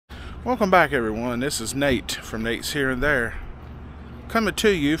Welcome back, everyone. This is Nate from Nate's Here and There, coming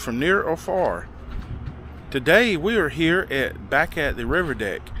to you from near or far. Today we are here back at the river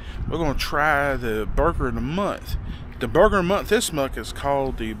deck. We're going to try the burger of the month. The burger of the month this month is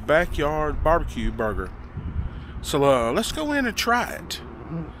called the Backyard Barbecue Burger. So let's go in and try it.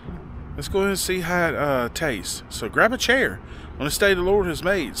 Let's go in and see how it tastes. So grab a chair on this day the Lord has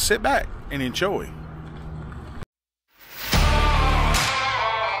made. Sit back and enjoy.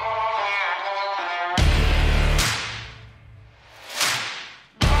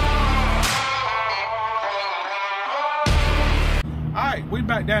 Alright, we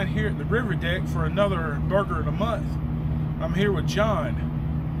back down here at the river deck for another burger of the month. I'm here with John.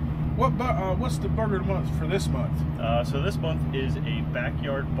 What's the burger of the month for this month? So this month is a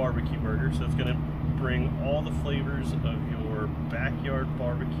backyard barbecue burger. So it's going to bring all the flavors of your backyard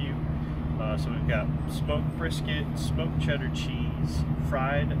barbecue. So we've got smoked brisket, smoked cheddar cheese,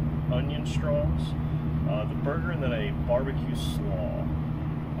 fried onion straws, the burger, and then a barbecue slaw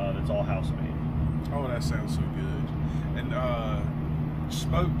that's all house made. Oh, that sounds so good. And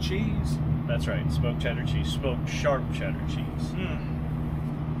smoked cheese? That's right, smoked cheddar cheese, smoked sharp cheddar cheese. Yeah,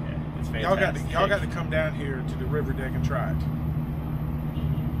 it's fantastic. Y'all got to come down here to the river deck and try it.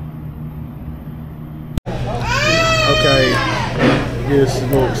 Okay, this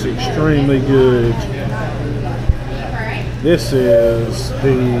looks extremely good. This is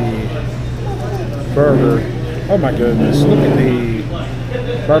the burger. Oh my goodness, look at the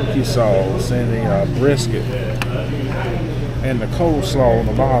barbecue sauce and the brisket and the coleslaw on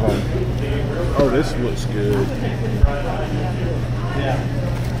the bottom. Oh, this looks good.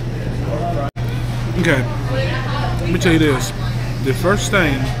 Okay, let me tell you this. The first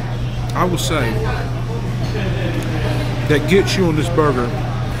thing I will say that gets you on this burger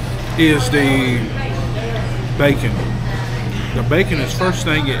is the bacon. The bacon is first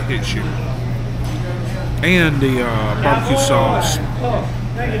thing it hits you. And the barbecue sauce.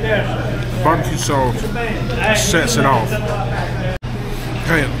 Barbecue sauce sets it off.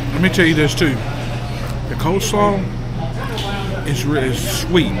 Okay, let me tell you this too. The coleslaw is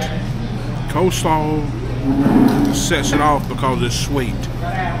sweet. Coleslaw sets it off because it's sweet.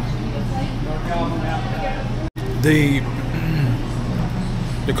 The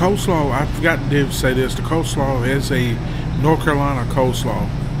coleslaw, I forgot to say this, the coleslaw is a North Carolina coleslaw.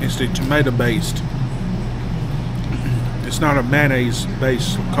 It's the tomato based. It's not a mayonnaise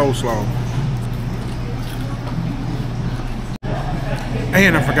based coleslaw.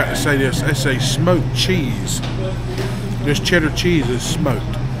 And I forgot to say this, it's a smoked cheese. This cheddar cheese is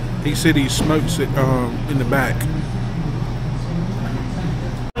smoked. He said he smokes it in the back.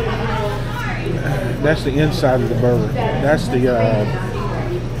 That's the inside of the burger. That's the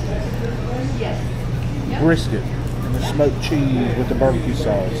brisket and the smoked cheese with the barbecue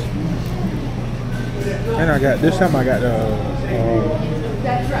sauce. And this time I got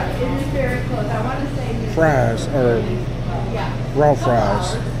that's right. It is very close. I want to say fries, or raw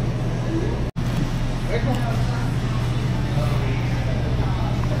fries.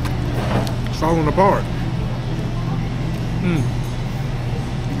 It's falling apart.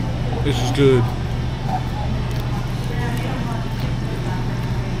 This is good.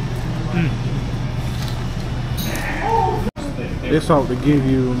 This ought to give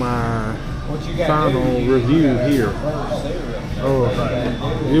you my final review here. Oh,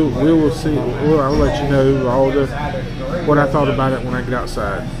 we will see. Well, I'll let you know what I thought about it when I get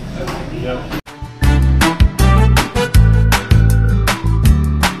outside. Yep.